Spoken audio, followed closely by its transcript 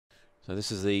So this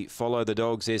is the Follow the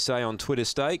Dogs SA on Twitter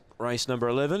stake, race number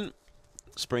 11.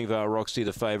 Springvale Roxy,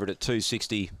 the favourite at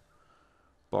 260,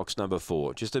 box number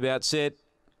 4. Just about set.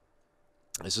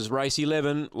 This is race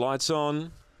 11, lights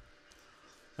on.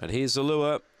 And here's the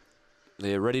lure.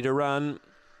 They're ready to run.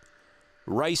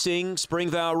 Racing,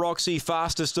 Springvale Roxy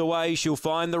fastest away. She'll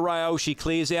find the rail. She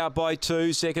clears out by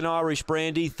 2. Second, Irish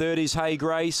Brandy. Third is Hey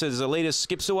Grace as the leader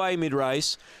skips away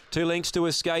mid-race. 2 lengths to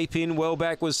escape in. Well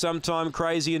back was Sometime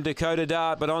Crazy and Dakota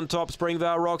Dart, but on top,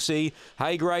 Springvale Roxy.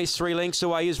 Hey Grace, 3 lengths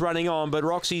away, is running on, but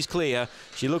Roxy's clear.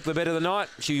 She looked the better tonight.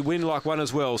 She win like one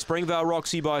as well. Springvale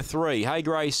Roxy by 3. Hey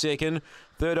Grace second.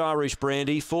 Third, Irish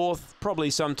Brandy. Fourth,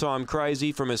 probably Sometime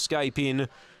Crazy from Escape In.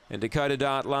 And Dakota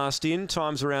Dart last in.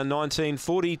 Time's around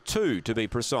 19:42 to be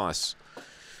precise.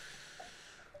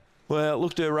 Well,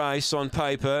 looked her race on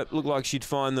paper. Looked like she'd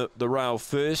find the rail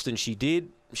first, and she did.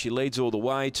 She leads all the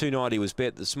way. 290 was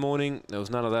bet this morning. There was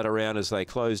none of that around as they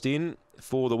closed in.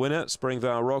 For the winner,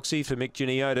 Springvale Roxy. For Mick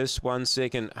Giniotis, 1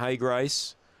 second, Hey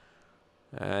Grace.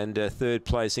 And third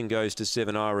placing goes to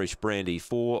 7, Irish Brandy.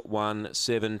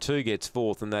 4-1-7-2 gets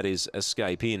fourth, and that is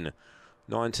Escape In.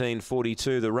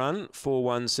 19:42 the run,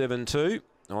 4-1-7-2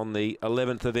 on the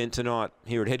 11th event tonight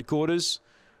here at headquarters.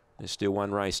 There's still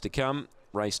one race to come.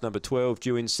 Race number 12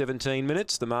 due in 17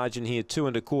 minutes. The margin here 2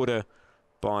 1/4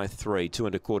 by 3, 2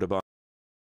 1/4 by